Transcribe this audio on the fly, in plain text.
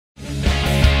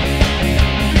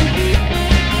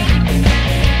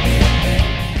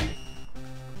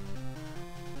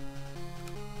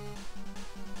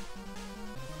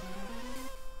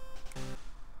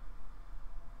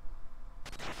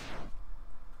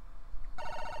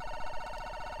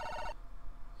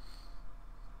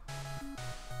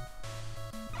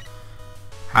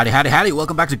Howdy, howdy, howdy.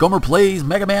 Welcome back to Gomer Plays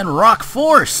Mega Man Rock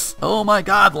Force. Oh my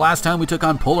god, the last time we took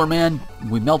on Polar Man,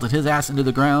 we melted his ass into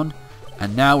the ground,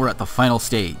 and now we're at the final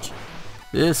stage.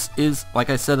 This is, like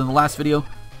I said in the last video,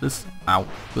 this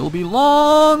will be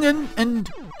long,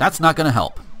 and that's not going to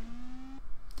help.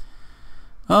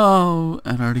 Oh,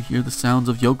 and I already hear the sounds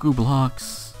of Yoku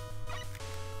blocks.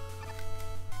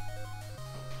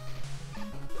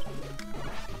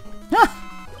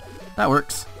 Ah, that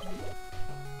works.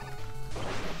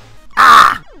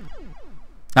 Ah!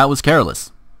 That was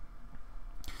careless.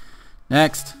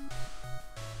 Next.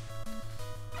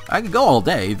 I could go all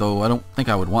day, though I don't think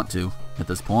I would want to at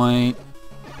this point.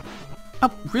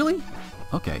 Oh, really?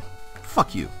 Okay.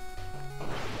 Fuck you.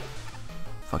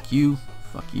 Fuck you.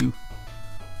 Fuck you.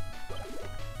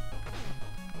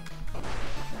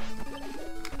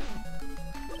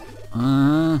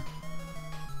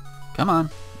 Come on.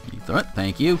 You throw it.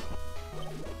 Thank you.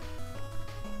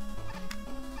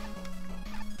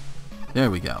 There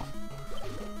we go.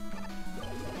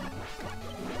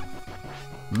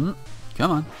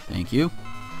 Come on. Thank you.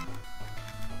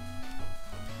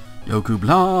 Yoku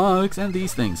blocks and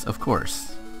these things, of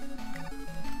course.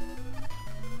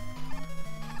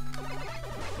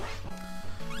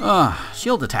 Ah,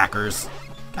 shield attackers.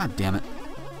 God damn it.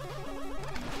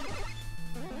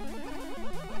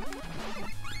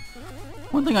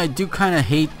 One thing I do kind of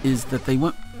hate is that they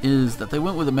went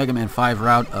with the Mega Man 5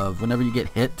 route of whenever you get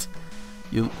hit,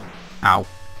 you ow.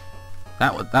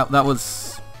 That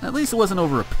was at least it wasn't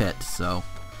over a pit, so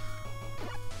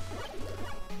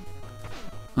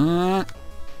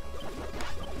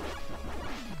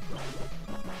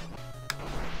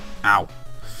ow.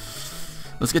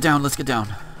 Let's get down, let's get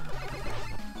down.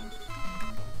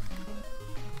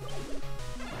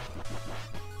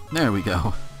 There we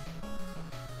go.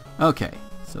 Okay,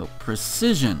 so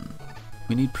precision.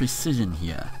 We need precision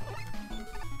here.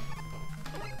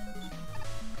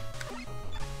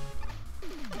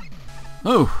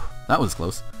 Oh, that was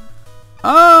close.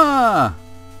 Ah!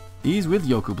 These with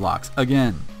Yoku blocks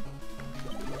again.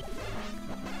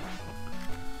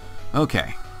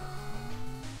 Okay.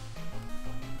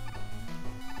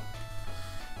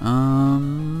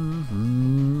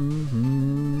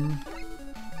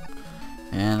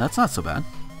 And that's not so bad.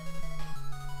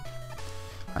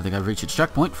 I think I've reached its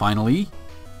checkpoint finally.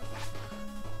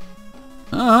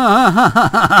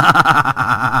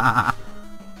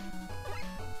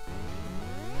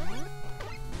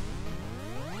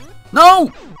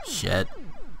 No! Shit.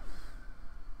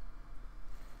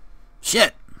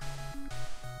 Shit!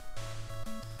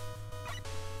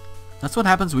 That's what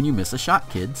happens when you miss a shot,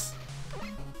 kids.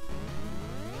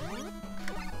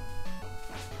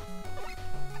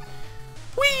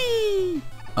 Whee!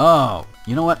 Oh,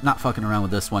 you know what? Not fucking around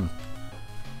with this one.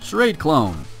 Charade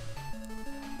clone.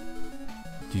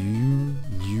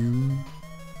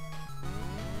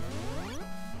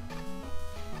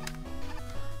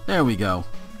 There we go.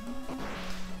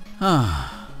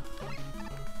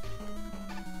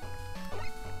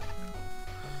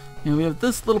 And we have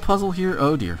this little puzzle here.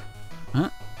 Oh dear.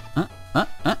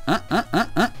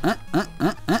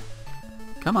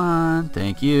 Come on.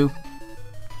 Thank you.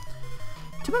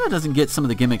 Too bad it doesn't get some of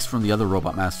the gimmicks from the other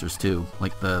Robot Masters too.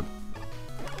 Like the...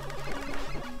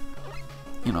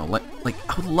 You know, like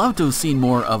I would love to have seen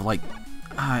more of like...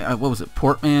 what was it?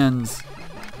 Portman's...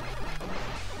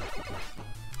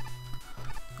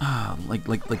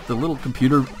 like the little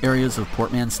computer areas of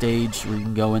Portman stage where you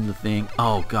can go in the thing.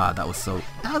 Oh god, that was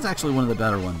actually one of the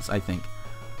better ones, I think.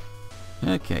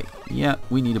 Okay, yeah,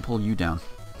 we need to pull you down.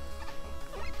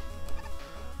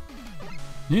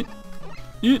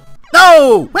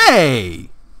 No! Hey!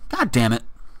 God damn it.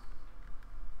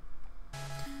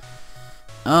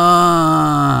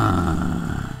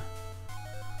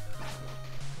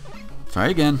 Try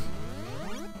again.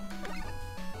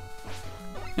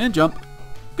 And jump.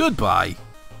 Goodbye.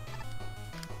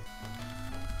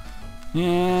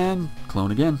 And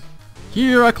clone again.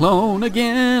 Here I clone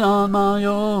again on my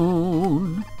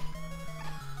own.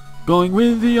 Going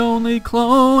with the only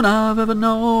clone I've ever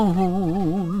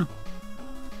known.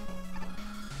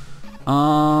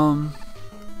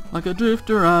 Like a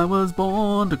drifter I was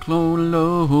born to clone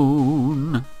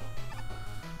alone.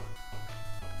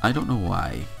 I don't know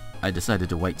why I decided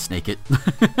to white snake it.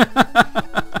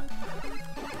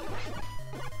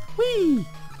 Whee!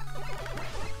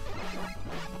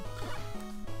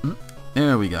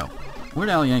 There we go. Weird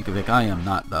Al Yankovic, I am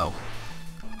not though.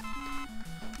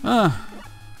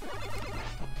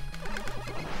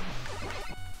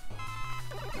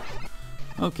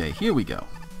 Okay, here we go.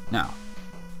 Now,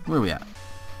 where are we at?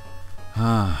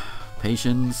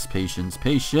 Patience, patience,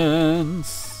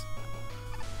 patience.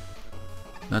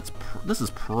 This is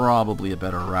probably a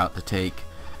better route to take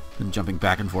than jumping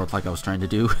back and forth like I was trying to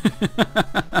do.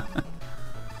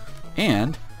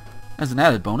 And as an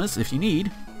added bonus, if you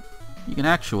need, you can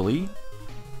actually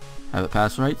have it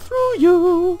pass right through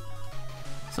you.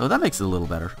 So that makes it a little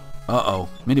better. Uh-oh,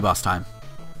 mini-boss time.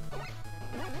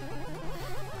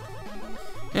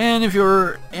 And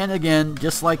again,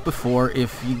 just like before,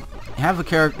 if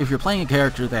you're playing a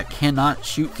character that cannot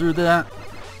shoot through that,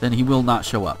 then he will not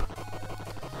show up.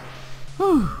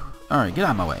 Whew. Alright, get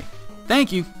out of my way.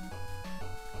 Thank you.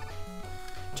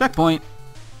 Checkpoint.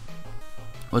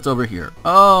 What's over here?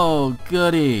 Oh,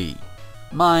 goody.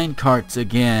 Mine carts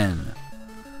again.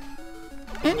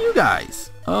 And you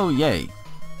guys. Oh, yay.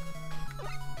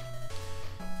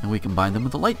 And we combine them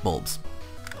with the light bulbs.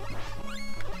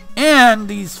 And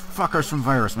these fuckers from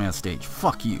Virus Man stage.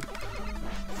 Fuck you.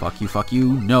 Fuck you, fuck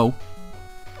you. No.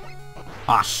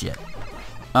 Aw, shit.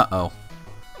 Uh-oh.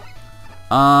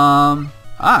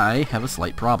 I have a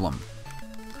slight problem.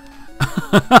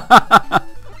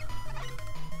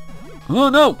 Oh,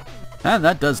 no! And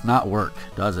that does not work,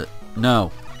 does it?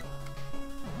 No.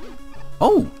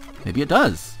 Oh, maybe it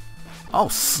does. Oh,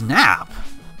 snap!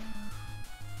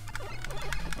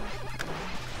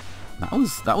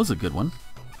 That was a good one.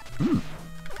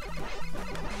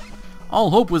 All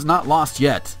hope was not lost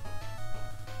yet.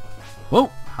 Whoa,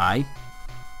 hi.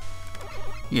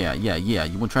 Yeah.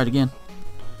 You want to try it again?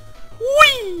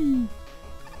 Whee!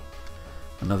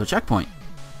 Another checkpoint.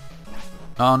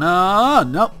 Oh, no,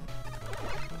 nope.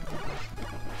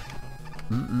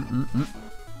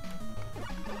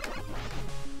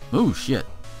 Oh, shit.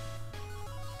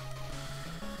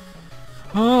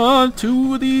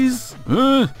 Two of these.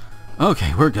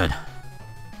 Okay, we're good.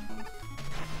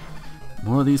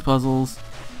 More of these puzzles.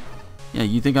 Yeah,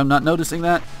 you think I'm not noticing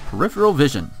that? Peripheral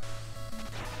vision.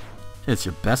 It's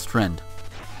your best friend.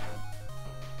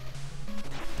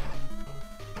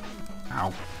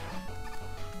 Ow.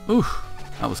 Oof,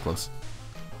 that was close.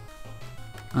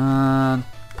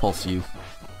 Pulse you.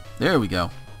 There we go.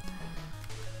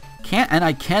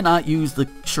 I cannot use the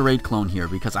charade clone here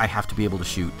because I have to be able to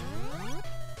shoot.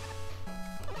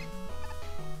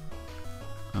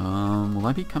 Will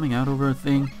I be coming out over a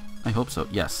thing? I hope so.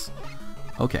 Yes.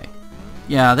 Okay.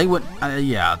 Yeah, they would.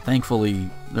 Yeah, thankfully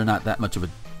they're not that much of a.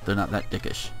 They're not that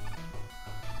dickish.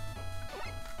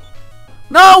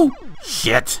 No!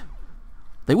 Shit!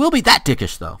 They will be that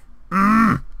dickish though.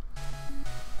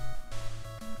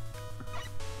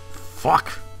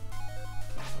 Fuck.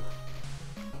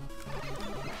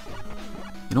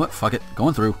 You know what? Fuck it.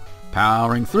 Going through.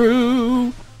 Powering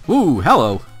through. Ooh,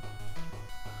 hello.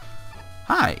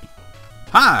 Hi.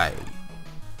 Hi.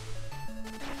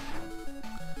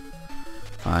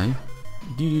 Hi.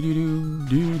 Do.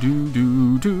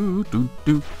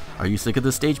 Are you sick of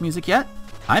the stage music yet?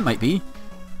 I might be.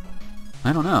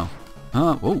 I don't know.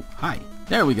 Oh, hi.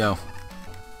 There we go.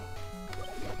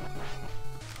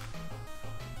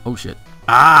 Oh shit.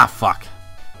 Ah, fuck.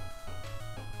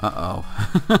 Uh-oh.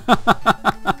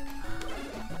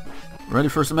 Ready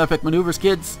for some epic maneuvers,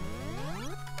 kids?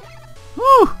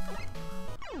 Woo!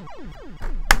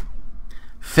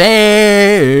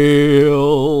 Fail!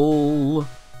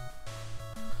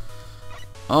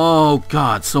 Oh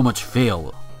god, so much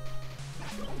fail.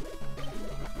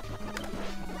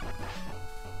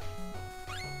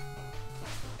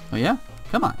 Oh yeah?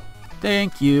 Come on.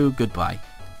 Thank you. Goodbye.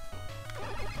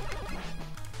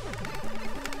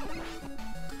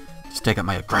 Just take out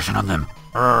my aggression on them.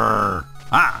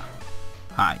 Ah!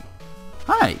 Hi.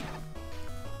 Hi!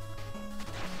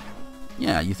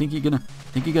 Yeah, you think you're gonna...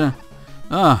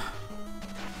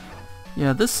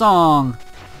 Yeah, this song...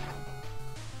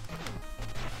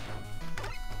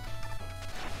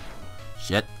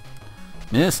 Shit.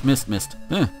 Missed.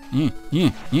 Yeah.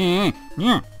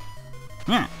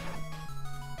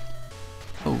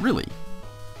 Oh, really?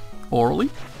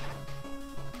 Orally?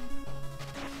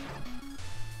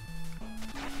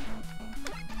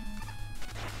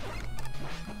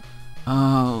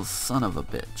 Oh, son of a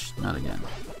bitch. Not again.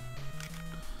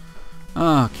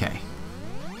 Okay.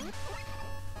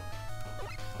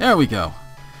 There we go.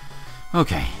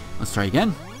 Okay, let's try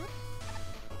again.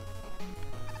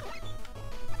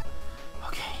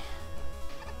 Okay.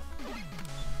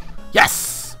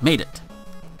 Yes! Made it.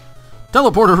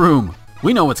 Teleporter room.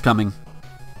 We know what's coming.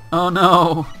 Oh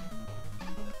no.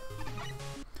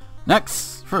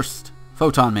 Next, first,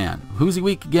 Photon Man. Who's he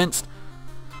weak against?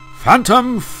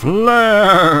 Phantom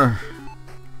Flare.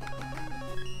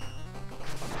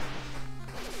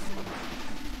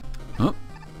 Oh.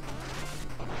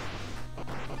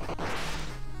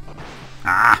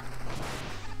 Ah.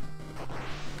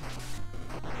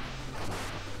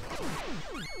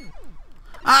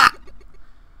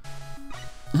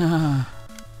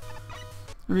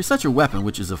 reset your weapon,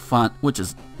 which is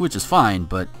fine,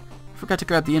 but I forgot to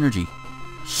grab the energy.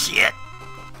 Shit!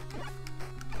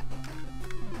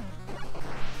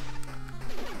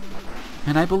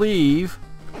 And I believe,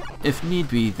 if need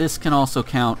be, this can also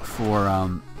count for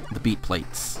the beat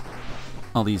plates.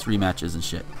 All these rematches and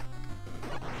shit.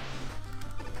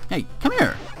 Hey, come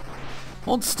here!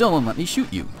 Hold still and let me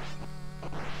shoot you.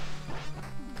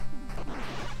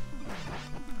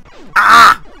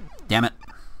 Ah! Damn it.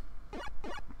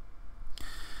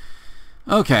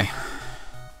 Okay.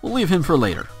 We'll leave him for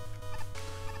later.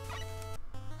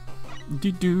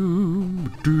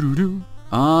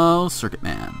 Oh, Circuit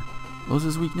Man. What was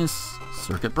his weakness?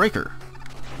 Circuit Breaker.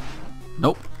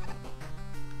 Nope.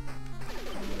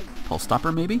 Pulse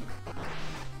Stopper, maybe?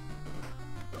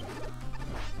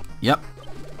 Yep.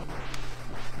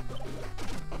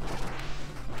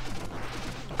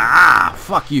 Ah!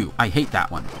 Fuck you. I hate that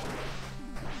one.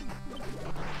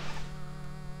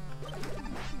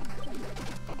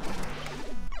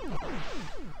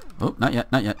 Oh, not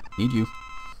yet, not yet. Need you.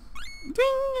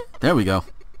 Ding! There we go.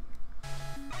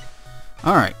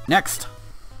 Alright, next.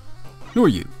 Who are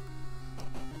you?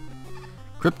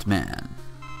 Crypt Man.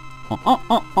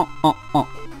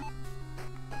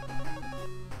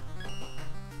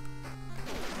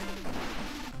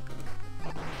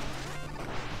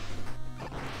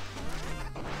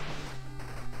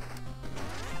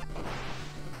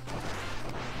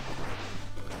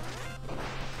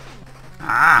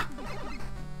 Ah!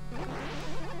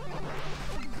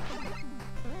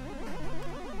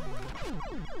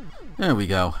 There we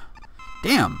go.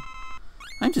 Damn!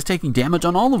 I'm just taking damage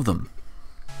on all of them.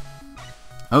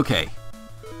 Okay.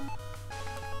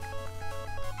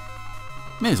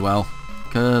 May as well,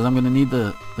 because I'm going to need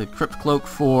the Crypt Cloak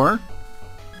for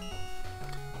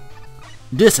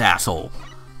this asshole.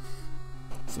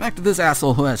 So back to this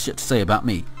asshole who has shit to say about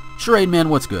me. Sheridan Man,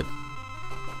 what's good?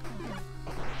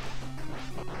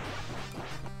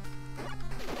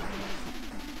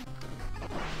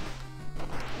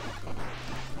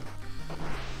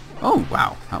 Oh,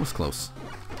 wow. That was close.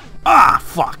 Ah,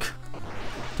 fuck!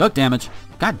 Took damage.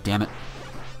 God damn it.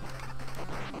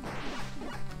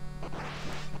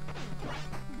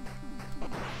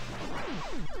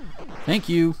 Thank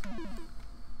you.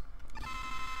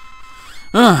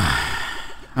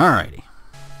 Alrighty.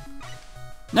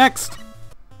 Next.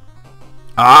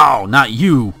 Oh, not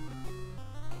you.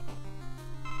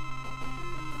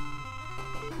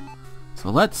 So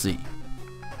let's see.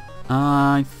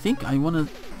 I think I want to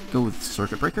go with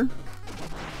Circuit Breaker.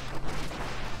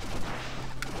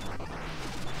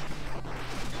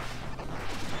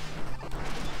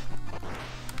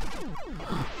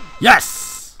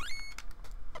 Yes!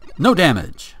 No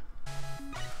damage.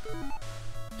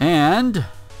 And...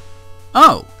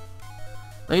 oh!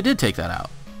 They did take that out.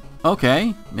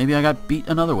 Okay, maybe I got beat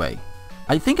another way.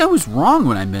 I think I was wrong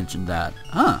when I mentioned that.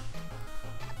 Huh.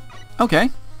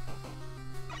 Okay.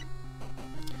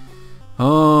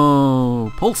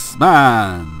 Oh, Pulse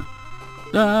Man.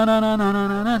 Da, na, na, na, na,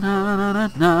 na, na, na,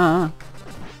 na.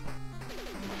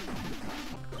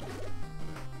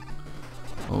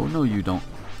 Oh, no you don't.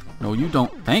 No you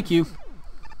don't. Thank you.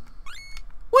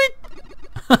 What?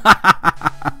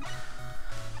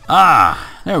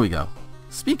 Ah, there we go.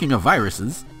 Speaking of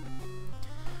viruses.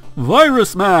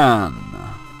 Virus Man.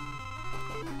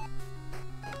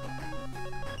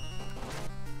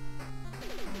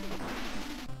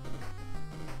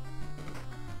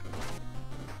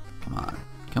 Come on.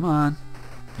 Come on.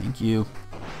 Thank you.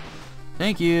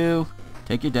 Thank you.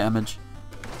 Take your damage.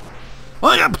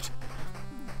 Oh, yeah.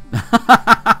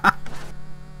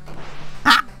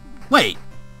 Ah, wait.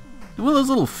 Did one of those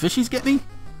little fishies get me?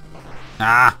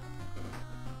 Ah.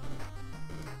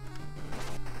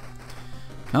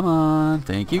 Come on.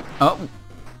 Thank you. Oh.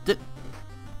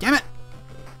 Damn it.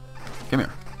 Come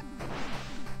here.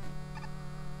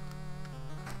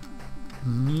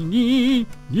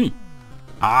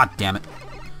 Ah, damn it.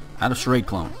 Out of Charade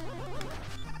Clone.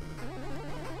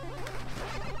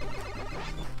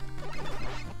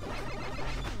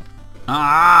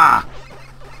 Ah!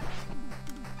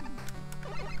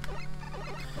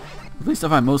 At least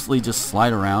if I mostly just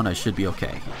slide around, I should be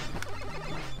okay.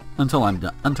 Until I'm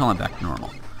done. Until I'm back to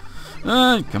normal.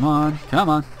 Come on, come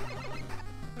on.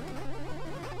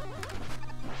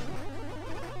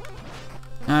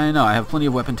 I know I have plenty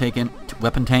of weapon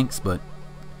tanks, but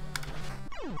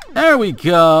there we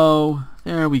go.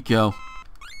 There we go.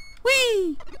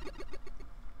 Whee!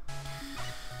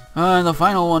 And the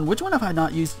final one. Which one have I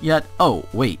not used yet? Oh,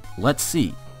 wait. Let's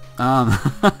see.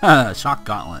 Shock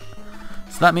Gauntlet.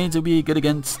 So that means it'll be good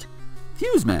against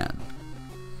Fuse Man.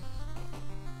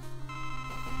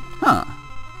 Huh.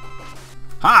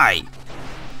 Hi!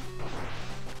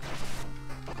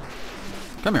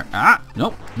 Come here. Ah!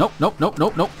 Nope. Nope. Nope. Nope.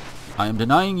 Nope. Nope. I am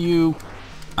denying you.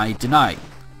 I deny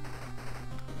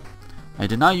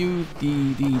you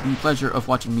the pleasure of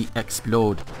watching me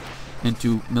explode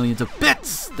into millions of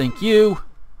bits. Thank you.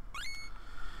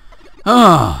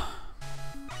 Ah.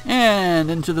 And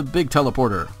into the big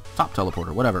teleporter. Top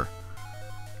teleporter. Whatever.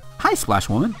 Hi, Splash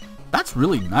Woman. That's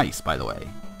really nice, by the way.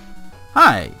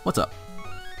 Hi. What's up?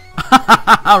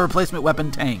 Replacement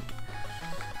weapon tank.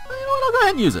 You know what? I'll go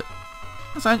ahead and use it.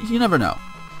 You never know.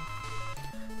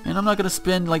 And I'm not going to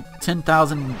spend like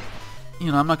 10,000...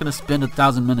 You know, I'm not going to spend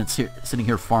 1,000 minutes here, sitting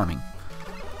here farming.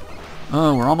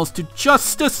 Oh, we're almost to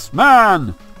Justice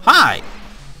Man! Hi!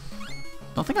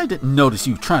 Don't think I didn't notice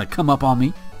you trying to come up on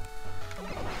me.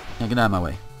 Now get out of my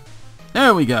way.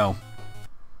 There we go.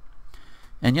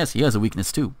 And yes, he has a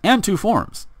weakness too. And 2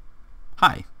 forms.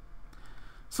 Hi.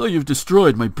 So you've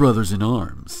destroyed my brothers in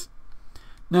arms.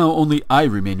 Now only I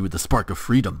remain with the spark of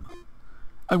freedom.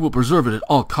 I will preserve it at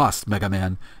all costs, Mega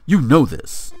Man. You know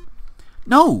this.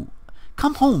 No!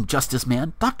 Come home, Justice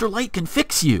Man. Dr. Light can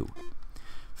fix you.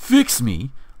 Fix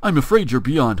me? I'm afraid you're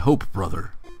beyond hope,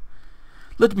 brother.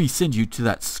 Let me send you to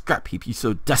that scrap heap you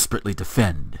so desperately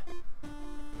defend.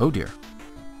 Oh dear.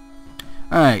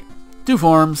 Alright. 2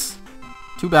 forms.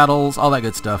 2 battles. All that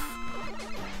good stuff.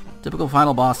 Typical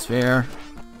final boss fare.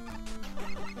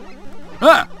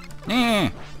 Ah! Eh!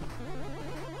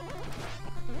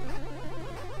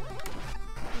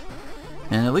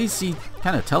 And at least he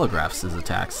kind of telegraphs his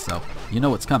attacks, so you know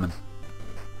what's coming.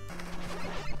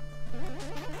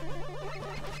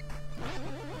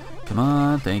 Come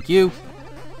on, thank you.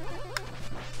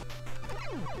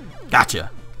 Gotcha.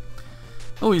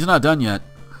 Oh, he's not done yet.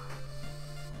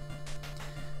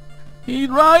 He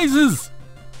rises!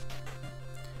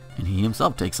 And he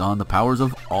himself takes on the powers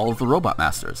of all of the Robot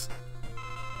Masters.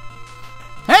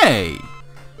 Hey!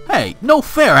 Hey, no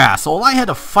fair, asshole! I had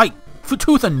to fight for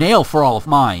tooth and nail for all of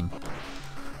mine.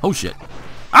 Oh shit.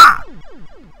 Ah!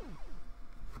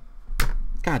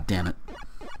 God damn it.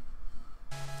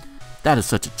 That is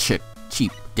such a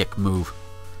cheap dick move.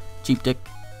 Cheap dick?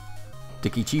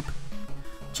 Dicky cheap?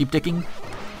 Cheap dicking?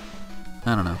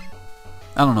 I don't know.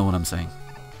 I don't know what I'm saying.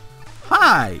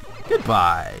 Hi!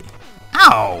 Goodbye!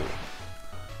 Ow!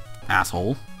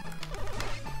 Asshole.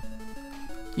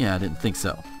 Yeah, I didn't think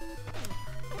so.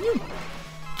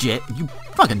 You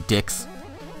fucking dicks.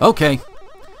 Okay.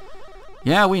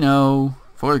 Yeah, we know.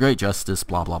 For great justice,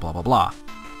 blah blah blah blah blah.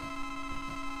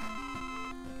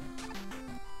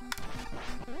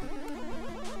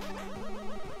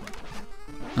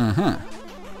 Uh-huh.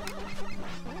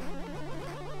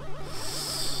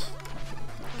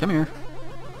 Come here.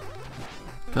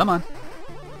 Come on.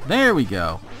 There we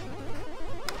go.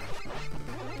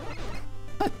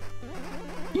 What?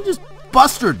 You just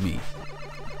busted me.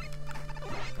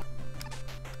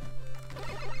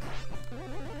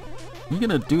 You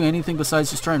gonna do anything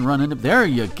besides just try and run into... There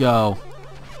you go.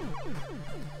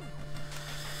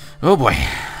 Oh boy.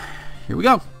 Here we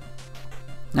go.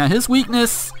 Now his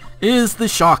weakness is the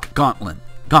shock gauntlet.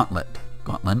 Gauntlet.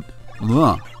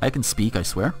 Ugh. I can speak, I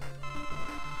swear.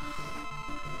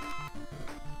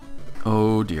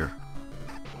 Oh dear.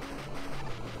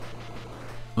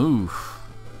 Oof.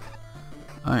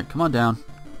 Alright, come on down.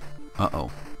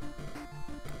 Uh-oh.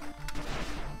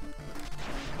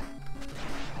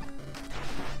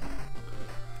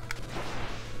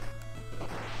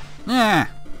 Yeah.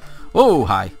 Oh,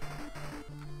 hi.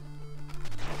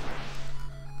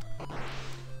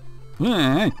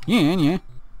 Yeah.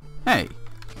 Hey.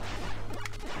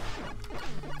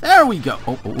 There we go.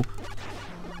 Oh.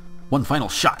 One final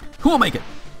shot. Who will make it?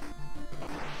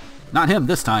 Not him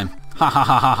this time. Ha ha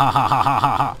ha ha ha ha ha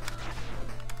ha ha.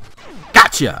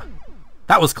 Gotcha.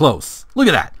 That was close. Look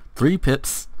at that. 3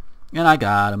 pips. And I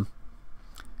got him.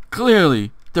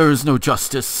 Clearly, there is no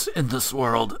justice in this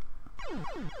world.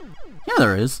 Yeah,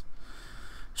 there is.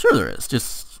 Sure there is.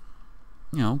 Just,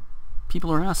 you know,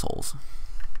 people are assholes.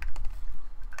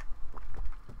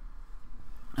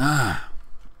 Ah.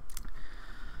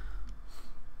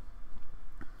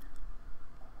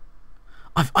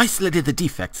 I've isolated the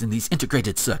defects in these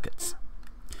integrated circuits.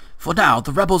 For now,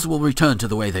 the rebels will return to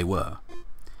the way they were.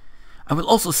 I will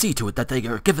also see to it that they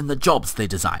are given the jobs they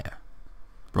desire.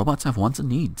 Robots have wants and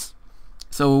needs.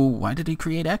 So why did he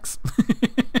create X?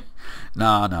 No,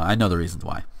 I know the reasons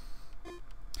why.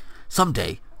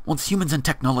 Someday, once humans and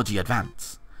technology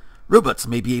advance, robots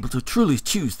may be able to truly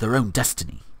choose their own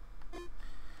destiny.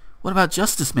 What about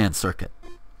Justice Man's circuit?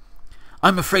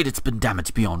 I'm afraid it's been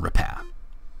damaged beyond repair.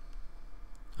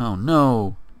 Oh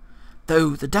no.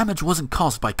 Though the damage wasn't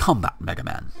caused by combat, Mega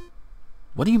Man.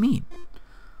 What do you mean?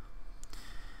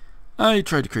 I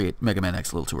tried to create Mega Man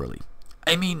X a little too early.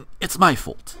 I mean, it's my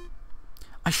fault.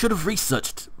 I should have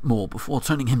researched more before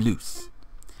turning him loose.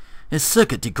 His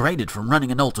circuit degraded from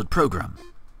running an altered program.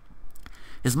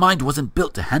 His mind wasn't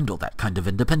built to handle that kind of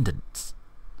independence.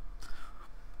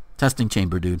 Testing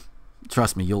chamber, dude.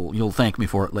 Trust me, you'll thank me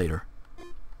for it later.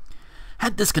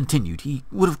 Had this continued, he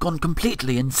would have gone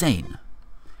completely insane.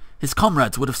 His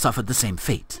comrades would have suffered the same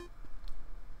fate.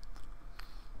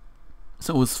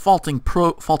 So it was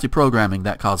faulty programming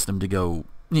that caused him to go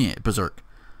berserk.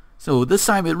 So this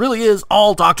time it really is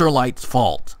all Dr. Light's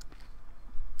fault.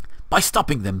 By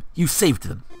stopping them, you saved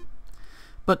them.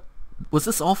 But was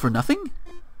this all for nothing?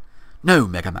 No,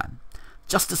 Mega Man.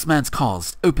 Justice Man's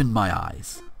cause opened my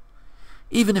eyes.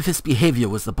 Even if his behavior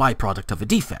was the byproduct of a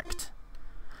defect,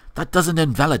 that doesn't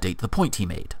invalidate the point he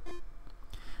made.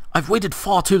 I've waited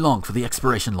far too long for the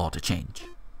expiration law to change.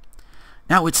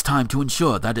 Now it's time to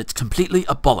ensure that it's completely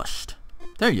abolished.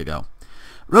 There you go.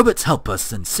 Robots help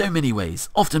us in so many ways,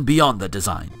 often beyond their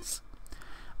designs.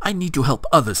 I need to help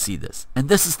others see this, and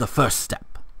this is the first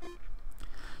step.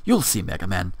 You'll see, Mega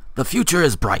Man. The future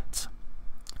is bright.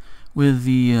 With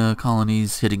the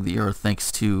colonies hitting the Earth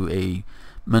thanks to a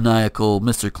maniacal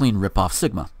Mr. Clean ripoff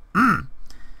Sigma.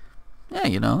 Yeah,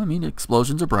 you know, I mean,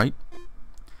 explosions are bright.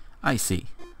 I see.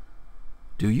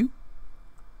 Do you?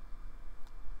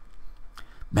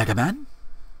 Mega Man?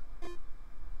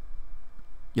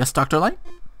 Yes, Dr. Light?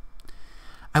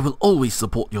 I will always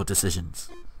support your decisions,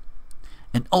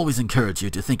 and always encourage you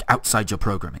to think outside your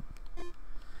programming.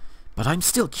 But I'm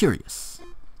still curious.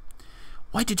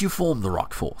 Why did you form the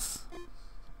Rock Force?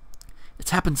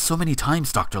 It's happened so many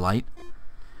times, Dr. Light.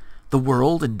 The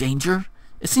world in danger,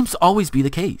 it seems to always be the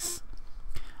case.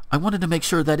 I wanted to make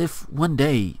sure that if one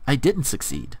day I didn't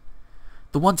succeed,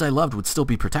 the ones I loved would still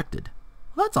be protected.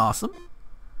 Well, that's awesome.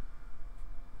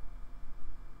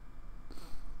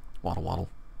 Waddle waddle.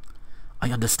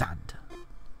 I understand.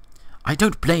 I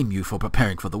don't blame you for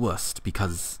preparing for the worst,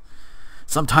 because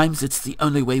sometimes it's the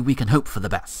only way we can hope for the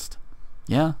best.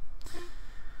 Yeah?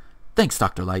 Thanks,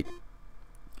 Dr. Light.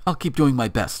 I'll keep doing my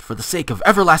best for the sake of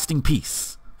everlasting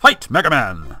peace. Fight, Mega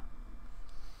Man!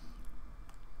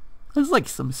 It's like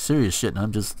some serious shit, and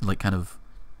I'm just like kind of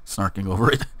snarking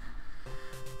over it.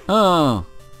 Oh.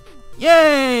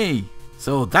 Yay!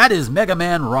 So that is Mega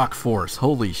Man Rock Force.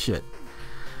 Holy shit.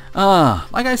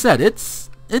 Like I said, it's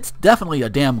definitely a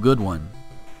damn good one.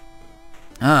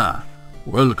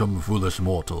 Welcome, foolish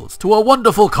mortals, to a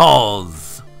wonderful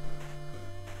cause.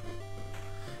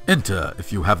 Enter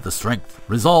if you have the strength,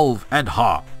 resolve, and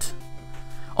heart.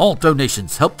 All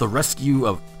donations help rescue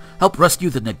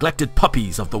the neglected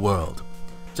puppies of the world.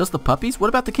 Just the puppies? What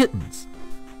about the kittens?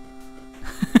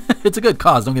 It's a good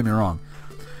cause, don't get me wrong.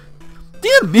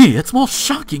 Dear me, it's more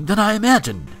shocking than I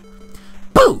imagined.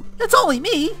 Boo! It's only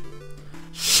me!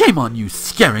 Shame on you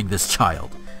scaring this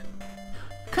child.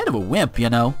 Kind of a wimp, you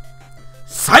know.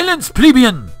 Silence,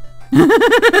 plebeian!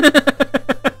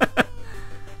 The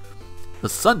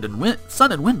Sun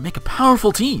and Wind make a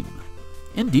powerful team.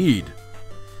 Indeed.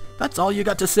 That's all you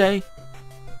got to say?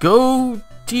 Go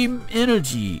Team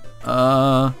Energy.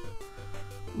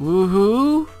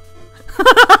 Woohoo?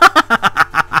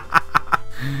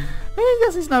 I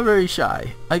guess he's not very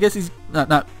shy. I guess he's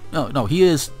no, he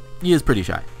is pretty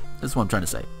shy. That's what I'm trying to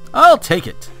say. I'll take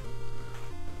it.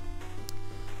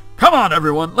 Come on,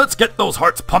 everyone. Let's get those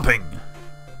hearts pumping.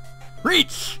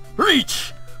 Reach!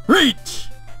 Reach! Reach!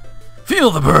 Feel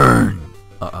the burn!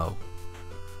 Uh-oh.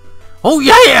 Oh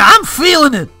yeah! I'm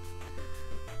feeling it!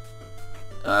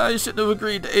 I shouldn't have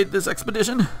agreed to aid this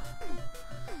expedition.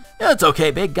 It's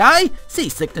okay, big guy.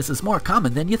 Seasickness is more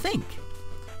common than you think.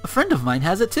 A friend of mine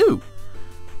has it too.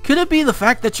 Could it be the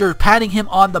fact that you're patting him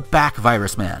on the back,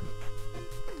 Virus Man?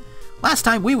 Last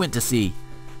time we went to sea,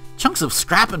 chunks of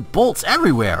scrap and bolts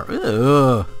everywhere.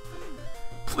 Ugh.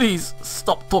 Please,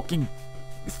 stop talking.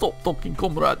 Stop talking,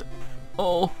 comrade.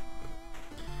 Oh.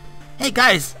 Hey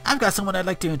guys, I've got someone I'd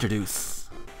like to introduce.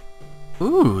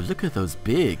 Ooh, look at those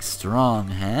big, strong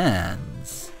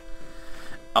hands.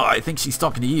 Oh, I think she's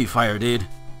talking to you, Fire Dude.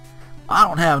 I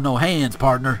don't have no hands,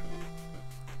 partner.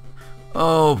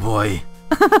 Oh boy.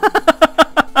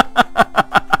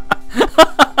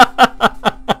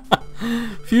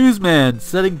 Fuse Man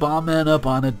setting Bomb Man up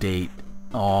on a date.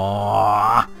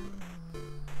 Aww.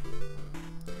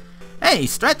 Hey,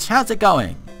 Stretch, how's it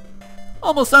going?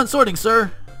 Almost done sorting,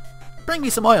 sir. Bring me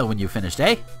some oil when you've finished,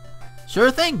 eh?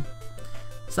 Sure thing.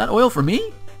 Is that oil for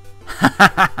me?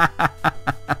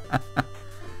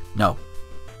 No.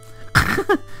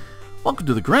 Welcome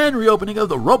to the grand reopening of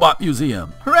the Robot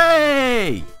Museum.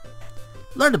 Hooray!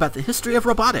 Learn about the history of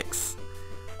robotics.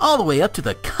 all the way up to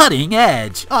the cutting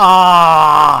edge.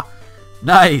 Ah,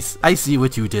 nice. I see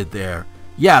what you did there.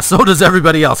 Yeah, so does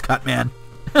everybody else, Cutman.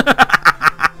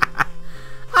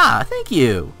 Ah, thank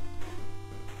you.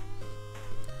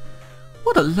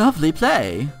 What a lovely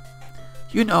play.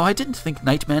 You know, I didn't think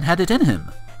Nightman had it in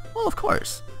him. Well, of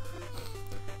course.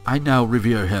 I now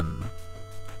revere him.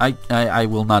 I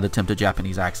will not attempt a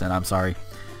Japanese accent, I'm sorry.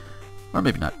 Or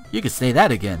maybe not. You could say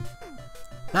that again.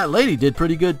 That lady did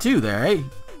pretty good too there, eh?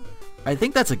 I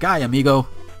think that's a guy, amigo.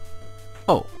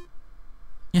 Oh.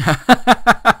 Yeah.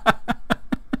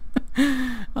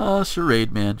 Oh,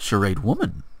 charade man. Charade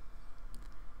woman.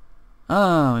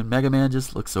 Oh, and Mega Man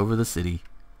just looks over the city,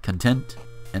 content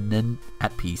and then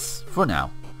at peace for now.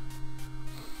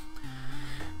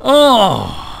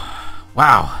 Oh,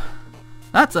 wow.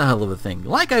 That's a hell of a thing.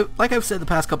 Like I've said the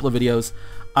past couple of videos,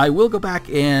 I will go back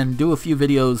and do a few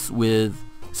videos with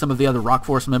some of the other Rock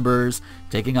Force members,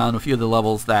 taking on a few of the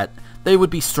levels that they would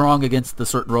be strong against the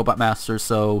certain Robot Masters.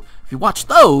 So if you watch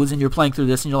those and you're playing through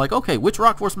this and you're like, okay, which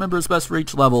Rock Force member is best for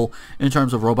each level in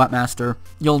terms of Robot Master,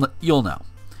 you'll know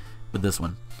with this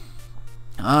one.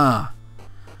 Wow.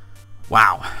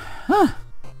 Huh.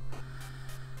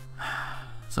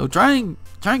 So trying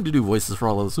to do voices for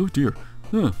all those. Oh dear.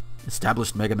 Huh.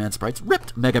 Established Mega Man sprites,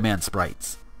 ripped Mega Man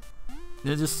sprites.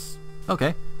 They're just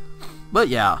okay. But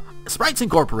yeah, Sprites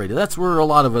Incorporated. That's where a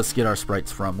lot of us get our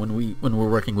sprites from when we're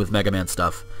working with Mega Man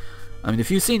stuff. I mean, if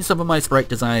you've seen some of my sprite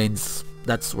designs,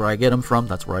 that's where I get them from.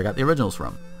 That's where I got the originals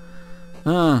from.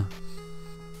 Oh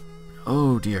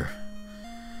dear.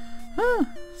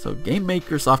 So Game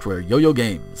Maker software, Yo-Yo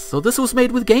Games. So this was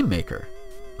made with Game Maker.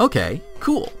 Okay,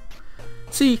 cool.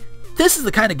 See, this is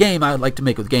the kind of game I would like to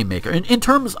make with Game Maker. In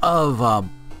terms of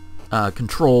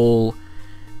control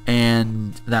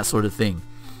and that sort of thing.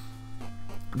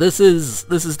 This is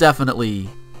definitely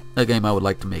a game I would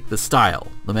like to make. The style,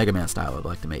 the Mega Man style I would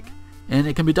like to make. And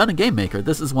it can be done in Game Maker.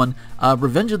 This is one.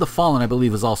 Revenge of the Fallen, I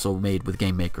believe, is also made with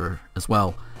Game Maker as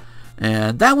well.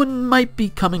 And that one might be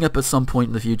coming up at some point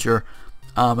in the future.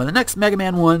 And the next Mega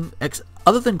Man one,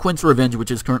 other than Quint's Revenge,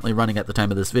 which is currently running at the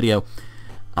time of this video,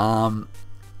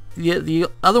 the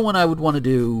other one I would want to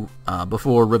do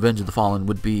before Revenge of the Fallen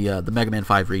would be the Mega Man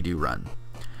 5 redo run.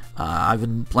 I've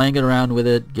been playing it around with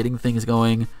it, getting things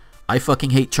going. I fucking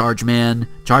hate Charge Man.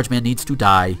 Charge Man needs to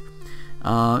die.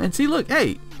 And see, look,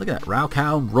 hey, look at that.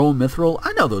 Raukau, Rome Mithril.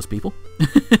 I know those people.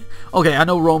 Okay, I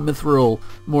know Rome Mithril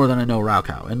more than I know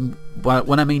Raukau. And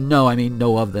when I mean know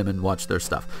of them and watch their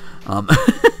stuff.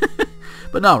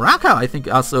 But no, Raukau I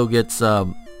think also gets,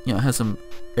 has some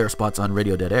air spots on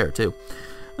Radio Dead Air too.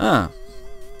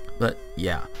 But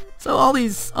yeah. So all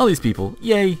these people,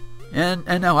 yay. And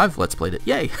now I've Let's Played it.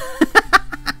 Yay!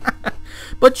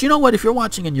 But you know what? If you're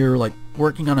watching and you're like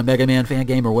working on a Mega Man fan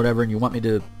game or whatever and you want me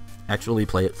to actually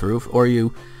play it through, or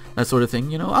that sort of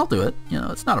thing, I'll do it.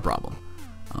 It's not a problem.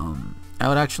 I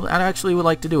actually would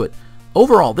like to do it.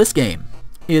 Overall, this game,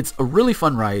 it's a really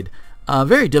fun ride.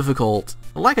 Very difficult.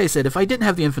 Like I said, if I didn't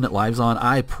have the infinite lives on,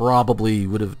 I probably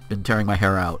would have been tearing my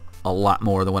hair out a lot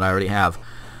more than what I already have.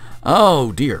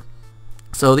 Oh dear.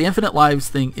 So the infinite lives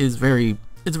thing is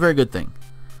it's a very good thing.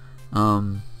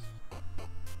 So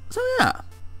yeah,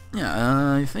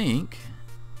 I think.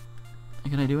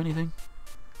 Can I do anything?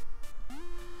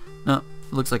 No,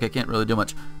 looks like I can't really do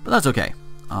much, but that's okay.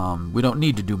 We don't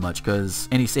need to do much because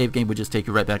any save game would just take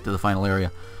you right back to the final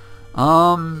area.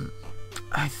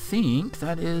 I think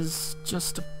that is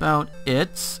just about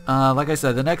it. Like I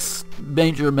said, the next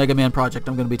major Mega Man project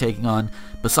I'm going to be taking on,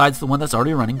 besides the one that's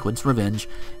already running, Quint's Revenge,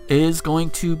 is going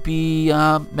to be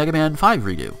Mega Man 5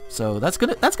 redo. So that's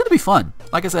gonna be fun.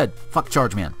 Like I said, fuck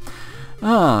Charge Man.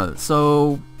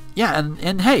 So yeah,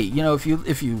 and hey,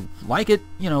 if you like it,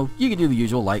 you can do the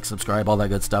usual like, subscribe, all that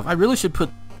good stuff. I really should put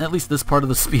at least this part of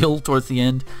the spiel towards the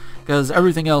end because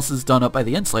everything else is done up by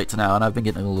the end slates now, and I've been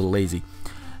getting a little lazy.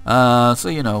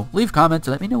 So, leave comments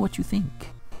and let me know what you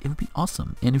think. It would be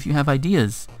awesome. And if you have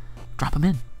ideas, drop them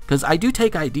in. Because I do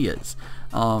take ideas.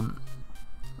 The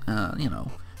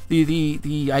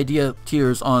idea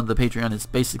tiers on the Patreon is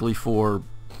basically for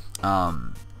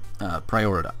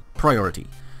priority.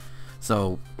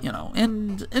 So,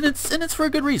 and it's for a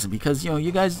good reason. Because,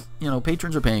 you guys,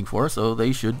 patrons are paying for it, so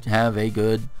they should have a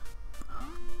good,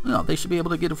 they should be able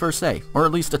to get a first say. Or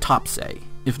at least a top say,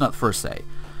 if not first say.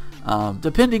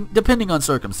 Depending on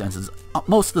circumstances.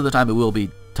 Most of the time it will be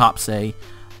top say.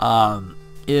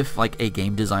 If like a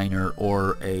game designer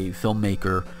or a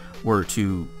filmmaker were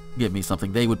to give me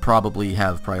something, they would probably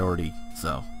have priority.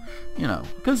 So,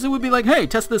 because it would be like, hey,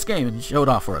 test this game and show it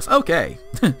off for us. Okay.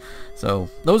 So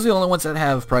those are the only ones that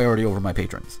have priority over my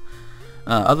patrons.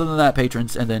 Other than that,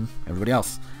 patrons, and then everybody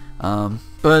else.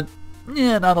 But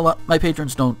yeah, not a lot. My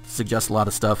patrons don't suggest a lot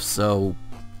of stuff, so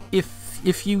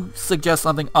if you suggest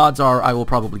something, odds are I will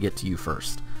probably get to you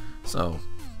first. So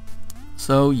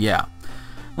yeah.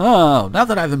 Oh, now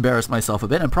that I've embarrassed myself a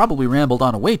bit and probably rambled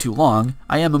on way too long,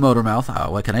 I am a motor mouth.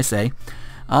 What can I say?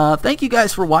 Thank you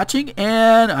guys for watching,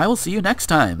 and I will see you next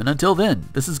time. And until then,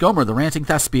 this is Gomer, the Ranting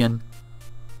Thespian,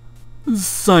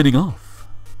 signing off.